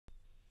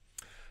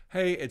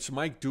Hey, it's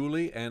Mike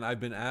Dooley, and I've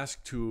been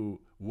asked to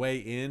weigh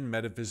in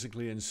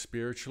metaphysically and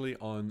spiritually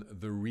on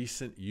the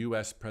recent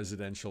U.S.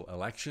 presidential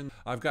election.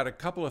 I've got a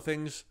couple of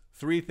things,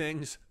 three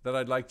things that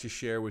I'd like to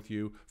share with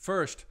you.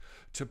 First,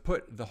 to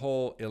put the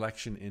whole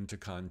election into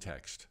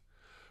context.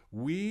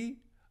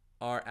 We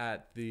are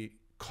at the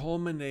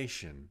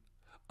culmination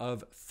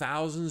of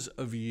thousands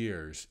of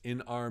years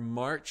in our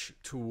march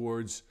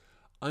towards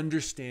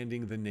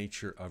understanding the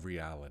nature of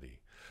reality.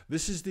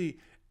 This is the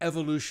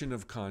evolution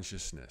of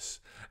consciousness.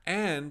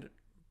 And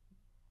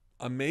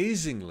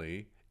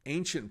amazingly,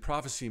 ancient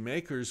prophecy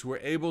makers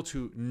were able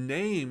to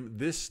name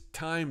this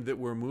time that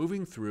we're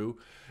moving through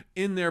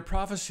in their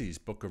prophecies.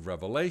 Book of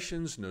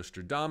Revelations,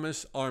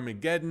 Nostradamus,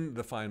 Armageddon,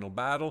 the final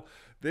battle.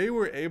 They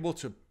were able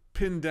to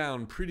pin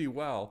down pretty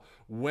well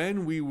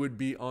when we would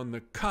be on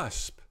the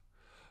cusp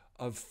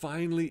of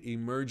finally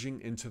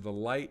emerging into the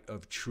light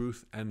of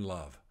truth and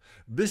love.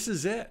 This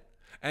is it.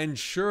 And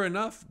sure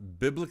enough,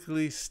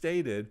 biblically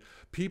stated,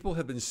 people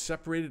have been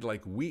separated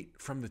like wheat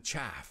from the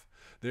chaff.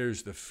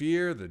 There's the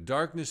fear, the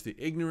darkness, the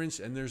ignorance,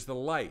 and there's the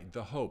light,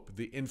 the hope,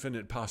 the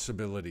infinite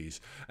possibilities.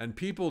 And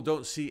people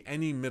don't see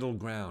any middle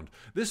ground.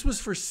 This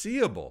was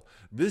foreseeable.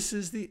 This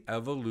is the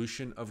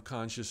evolution of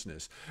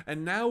consciousness.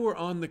 And now we're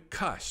on the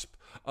cusp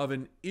of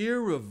an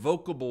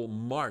irrevocable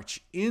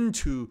march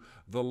into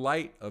the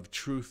light of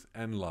truth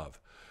and love.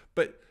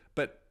 But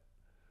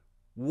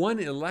one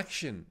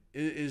election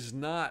is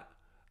not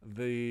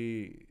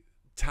the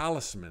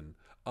talisman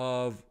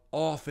of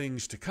all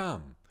things to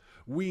come.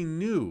 We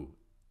knew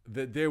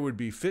that there would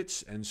be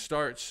fits and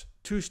starts,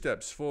 2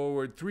 steps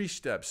forward, 3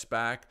 steps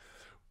back.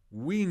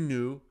 We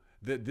knew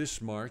that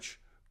this march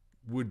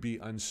would be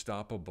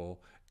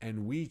unstoppable,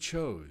 and we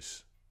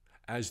chose,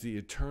 as the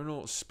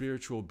eternal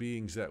spiritual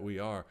beings that we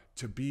are,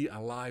 to be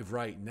alive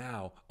right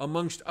now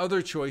amongst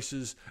other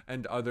choices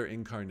and other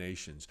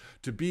incarnations,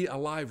 to be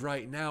alive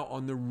right now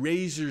on the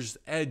razor's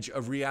edge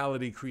of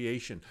reality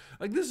creation.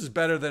 Like, this is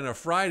better than a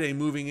Friday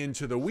moving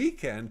into the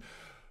weekend.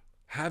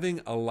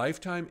 Having a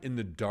lifetime in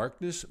the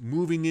darkness,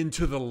 moving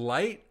into the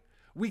light,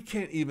 we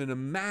can't even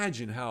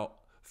imagine how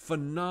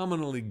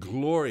phenomenally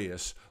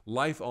glorious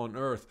life on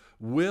earth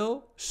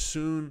will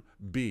soon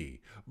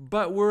be.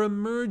 But we're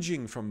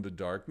emerging from the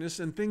darkness,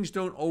 and things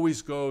don't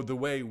always go the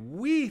way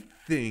we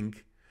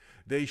think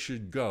they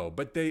should go,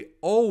 but they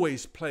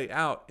always play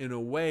out in a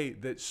way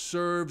that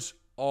serves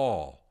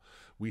all.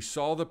 We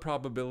saw the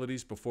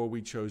probabilities before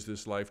we chose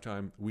this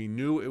lifetime. We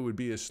knew it would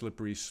be a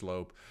slippery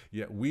slope,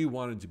 yet we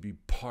wanted to be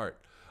part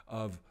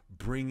of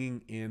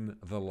bringing in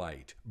the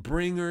light,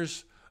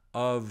 bringers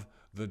of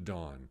the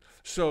dawn.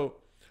 So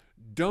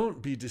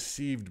don't be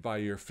deceived by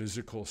your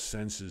physical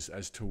senses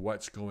as to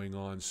what's going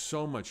on.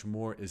 So much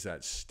more is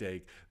at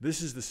stake.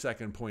 This is the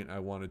second point I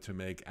wanted to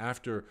make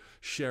after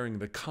sharing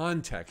the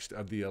context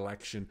of the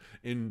election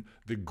in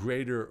the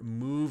greater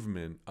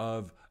movement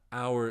of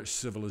our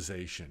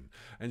civilization.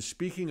 And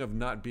speaking of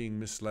not being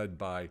misled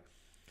by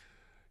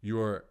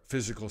your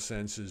physical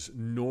senses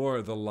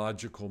nor the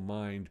logical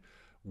mind,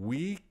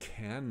 we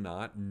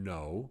cannot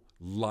know,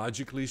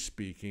 logically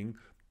speaking,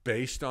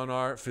 based on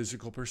our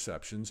physical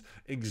perceptions,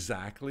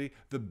 exactly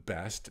the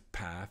best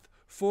path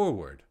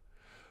forward.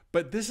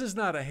 But this is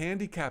not a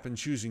handicap in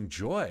choosing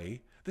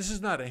joy. This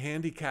is not a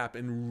handicap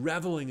in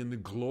reveling in the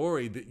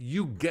glory that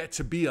you get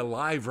to be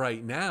alive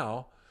right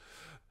now.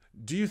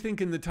 Do you think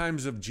in the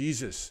times of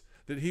Jesus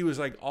that he was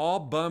like all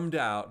bummed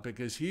out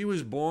because he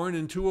was born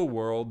into a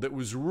world that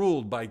was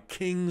ruled by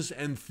kings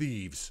and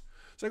thieves?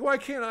 It's like, why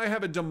can't I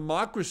have a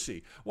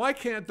democracy? Why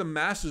can't the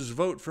masses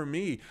vote for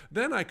me?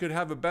 Then I could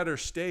have a better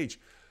stage.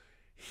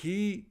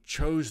 He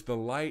chose the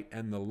light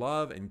and the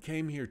love and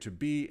came here to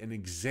be an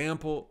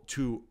example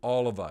to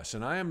all of us.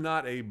 And I am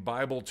not a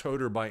Bible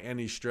toter by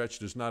any stretch.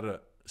 There's not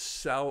a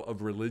cell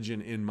of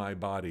religion in my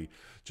body,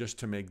 just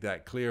to make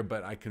that clear.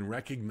 But I can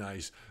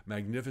recognize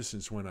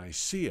magnificence when I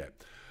see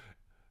it.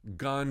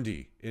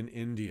 Gandhi in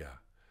India.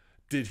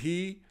 Did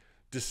he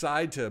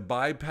decide to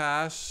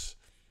bypass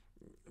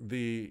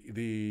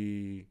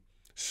the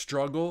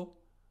struggle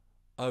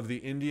of the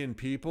Indian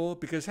people?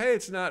 Because, hey,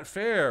 it's not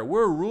fair.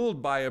 We're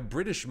ruled by a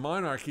British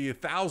monarchy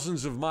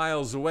thousands of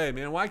miles away.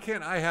 Man, why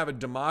can't I have a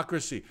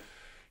democracy?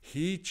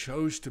 He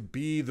chose to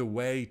be the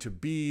way, to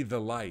be the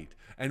light.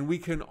 And we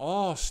can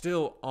all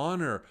still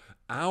honor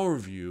our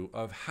view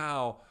of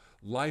how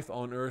life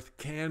on earth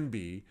can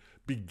be,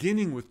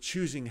 beginning with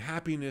choosing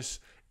happiness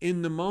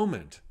in the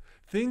moment.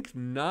 Think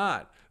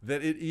not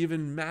that it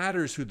even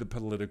matters who the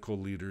political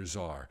leaders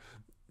are.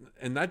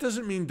 And that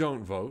doesn't mean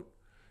don't vote.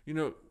 You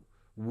know,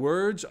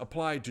 words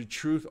applied to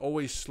truth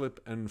always slip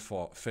and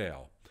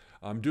fail.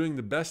 I'm doing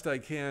the best I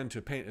can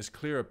to paint as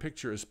clear a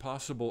picture as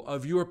possible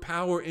of your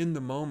power in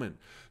the moment,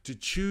 to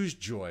choose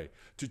joy,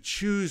 to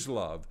choose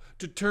love,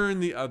 to turn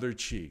the other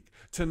cheek,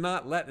 to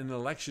not let an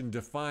election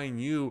define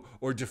you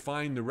or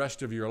define the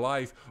rest of your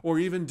life or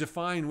even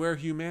define where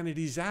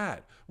humanity's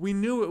at. We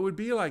knew it would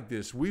be like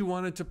this. We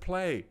wanted to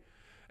play,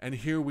 and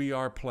here we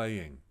are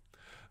playing.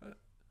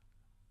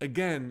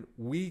 Again,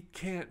 we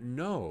can't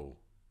know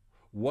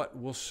what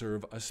will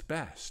serve us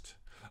best.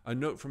 A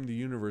note from the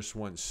universe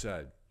once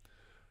said,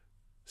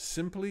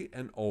 "Simply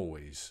and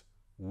always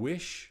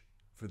wish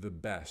for the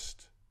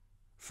best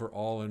for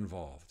all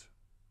involved.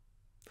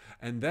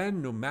 And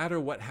then, no matter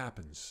what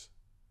happens,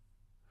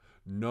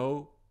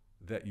 know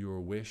that your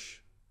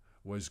wish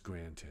was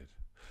granted."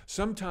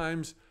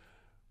 Sometimes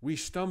we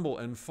stumble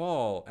and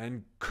fall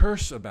and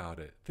curse about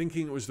it,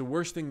 thinking it was the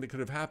worst thing that could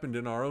have happened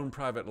in our own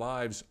private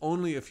lives,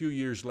 only a few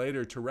years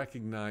later to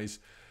recognize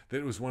that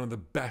it was one of the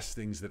best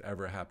things that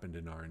ever happened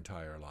in our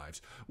entire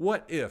lives.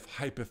 What if,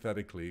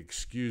 hypothetically,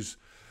 excuse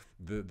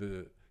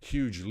the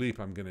huge leap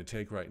I'm going to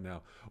take right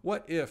now,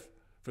 what if,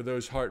 for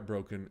those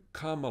heartbroken,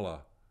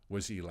 Kamala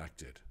was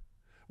elected?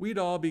 We'd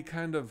all be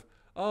kind of,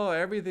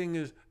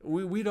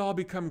 we'd all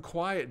become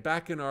quiet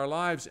back in our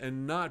lives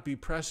and not be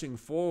pressing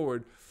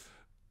forward,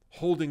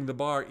 holding the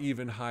bar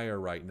even higher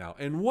right now.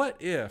 And what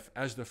if,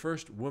 as the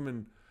first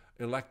woman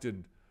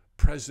elected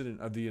president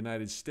of the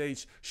United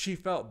States, she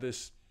felt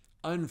this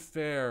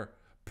unfair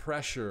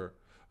pressure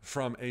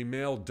from a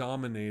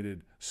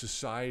male-dominated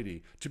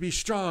society to be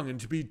strong and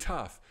to be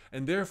tough,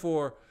 and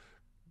therefore,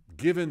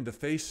 given the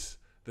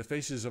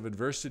faces of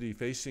adversity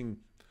facing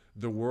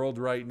the world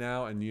right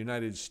now and the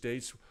United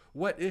States,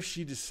 what if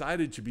she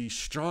decided to be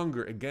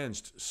stronger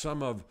against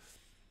some of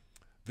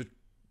the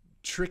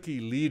tricky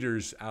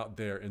leaders out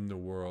there in the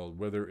world,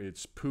 whether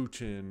it's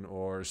Putin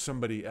or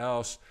somebody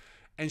else,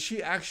 and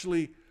she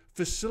actually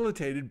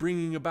facilitated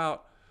bringing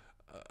about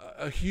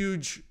a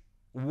huge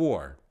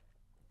war?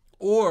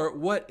 Or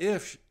what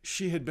if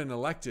she had been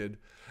elected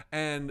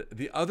and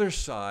the other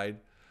side,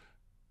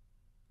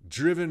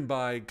 driven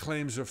by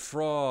claims of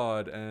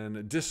fraud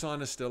and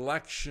dishonest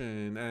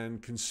election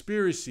and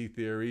conspiracy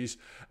theories,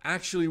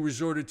 actually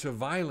resorted to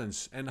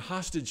violence and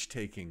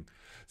hostage-taking,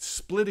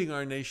 splitting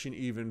our nation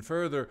even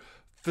further,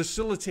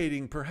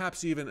 facilitating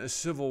perhaps even a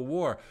civil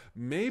war?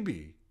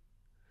 Maybe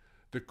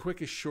the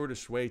quickest,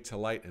 shortest way to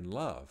light and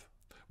love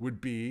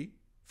would be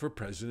for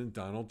President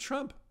Donald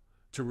Trump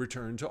to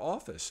return to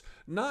office.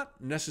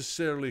 Not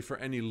necessarily for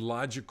any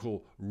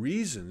logical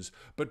reasons,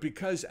 but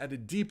because at a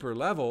deeper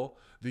level,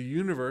 the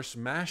universe,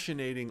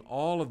 machinating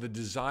all of the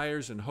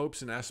desires and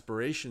hopes and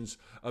aspirations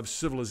of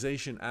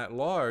civilization at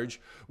large,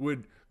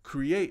 would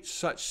create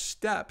such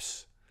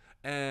steps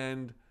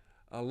and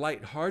a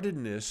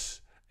lightheartedness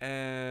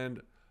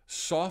and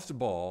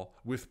softball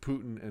with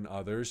Putin and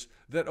others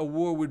that a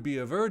war would be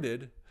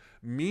averted.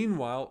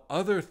 Meanwhile,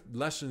 other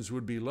lessons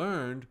would be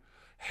learned,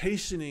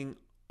 hastening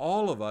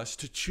all of us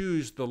to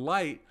choose the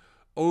light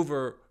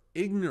over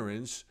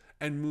ignorance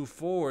and move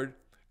forward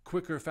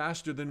quicker,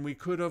 faster than we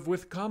could have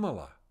with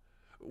Kamala.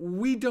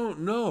 We don't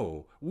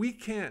know. We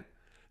can't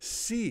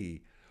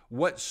see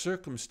what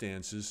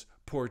circumstances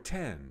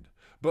portend,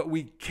 but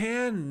we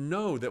can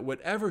know that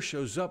whatever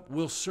shows up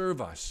will serve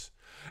us,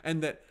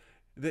 and that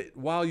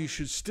while you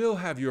should still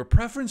have your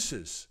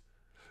preferences,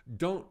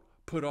 don't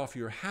put off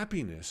your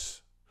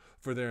happiness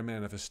for their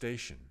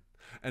manifestation.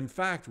 In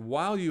fact,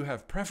 while you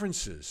have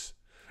preferences,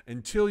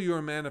 until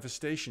your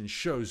manifestation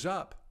shows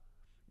up,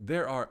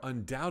 there are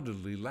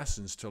undoubtedly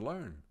lessons to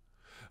learn.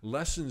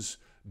 Lessons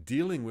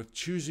dealing with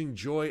choosing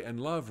joy and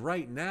love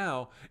right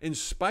now, in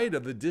spite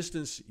of the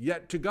distance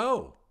yet to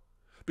go.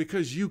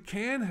 Because you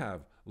can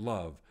have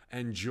love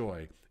and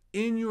joy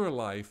in your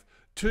life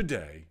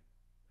today,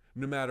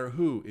 no matter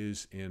who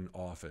is in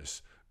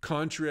office.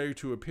 Contrary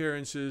to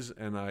appearances,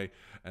 and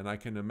I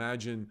can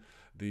imagine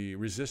the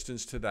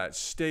resistance to that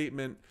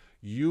statement,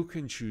 you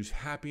can choose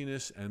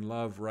happiness and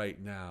love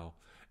right now,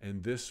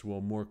 and this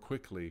will more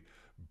quickly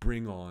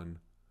bring on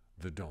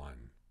the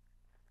dawn.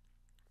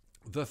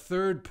 The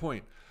third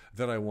point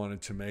that I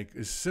wanted to make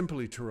is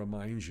simply to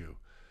remind you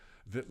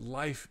that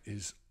life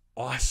is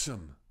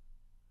awesome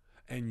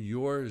and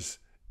yours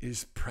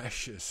is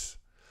precious.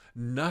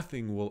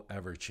 Nothing will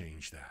ever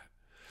change that.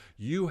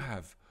 You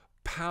have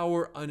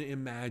power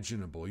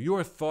unimaginable.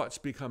 Your thoughts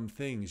become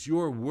things.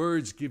 Your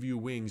words give you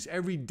wings.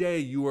 Every day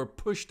you are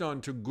pushed on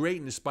to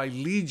greatness by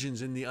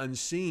legions in the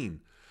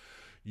unseen.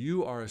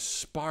 You are a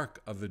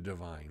spark of the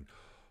divine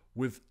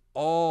with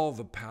all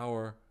the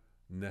power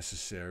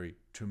necessary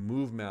to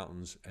move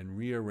mountains and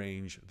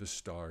rearrange the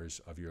stars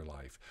of your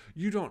life.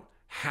 You don't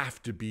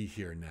have to be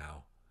here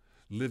now,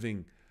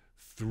 living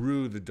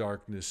through the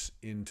darkness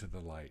into the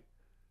light.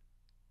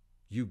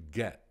 You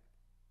get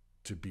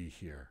to be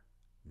here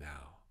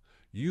now.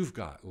 You've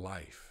got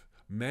life.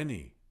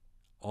 Many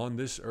on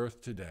this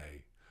earth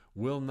today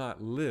will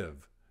not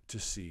live to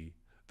see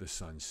the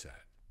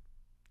sunset.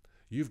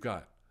 You've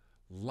got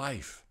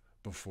life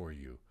before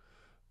you,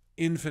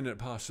 infinite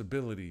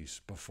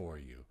possibilities before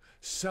you,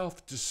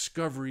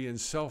 self-discovery and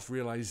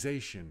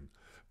self-realization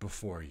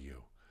before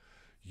you.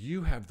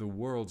 You have the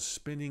world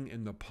spinning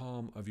in the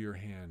palm of your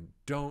hand.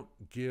 Don't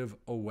give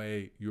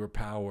away your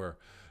power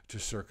to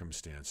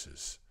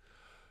circumstances.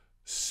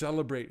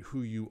 Celebrate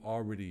who you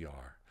already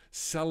are.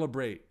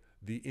 Celebrate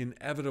the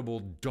inevitable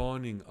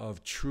dawning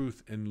of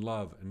truth and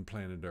love in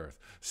planet Earth.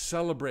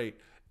 Celebrate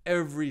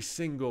every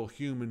single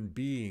human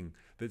being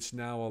that's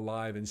now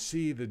alive and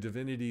see the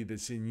divinity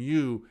that's in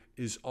you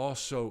is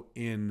also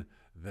in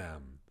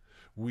them.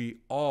 We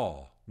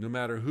all, no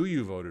matter who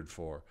you voted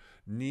for,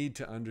 need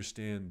to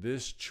understand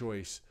this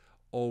choice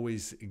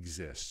always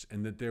exists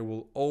and that there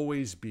will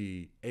always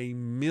be a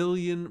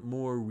million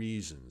more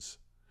reasons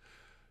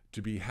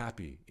to be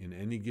happy in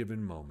any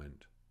given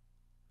moment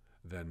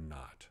than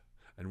not.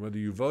 And whether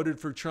you voted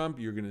for Trump,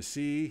 you're going to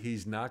see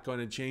he's not going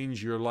to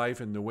change your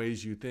life in the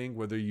ways you think.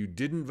 Whether you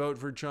didn't vote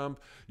for Trump,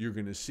 you're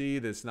going to see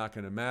that it's not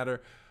going to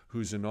matter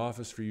who's in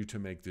office for you to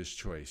make this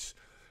choice.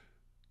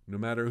 No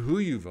matter who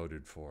you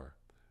voted for,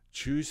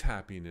 choose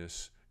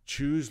happiness,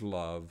 choose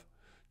love,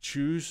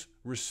 choose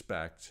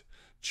respect,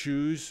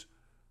 choose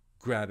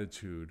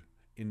gratitude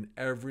in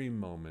every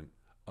moment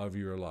of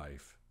your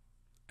life.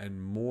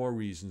 And more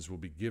reasons will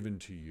be given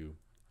to you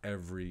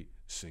every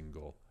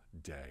single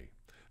day.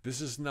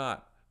 This is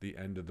not the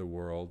end of the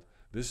world.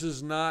 This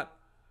is not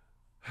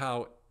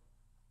how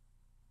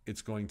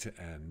it's going to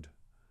end.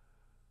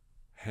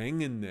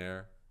 Hang in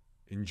there,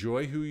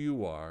 enjoy who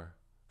you are,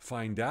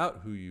 find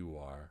out who you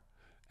are,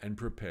 and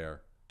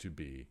prepare to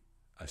be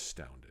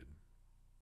astounded.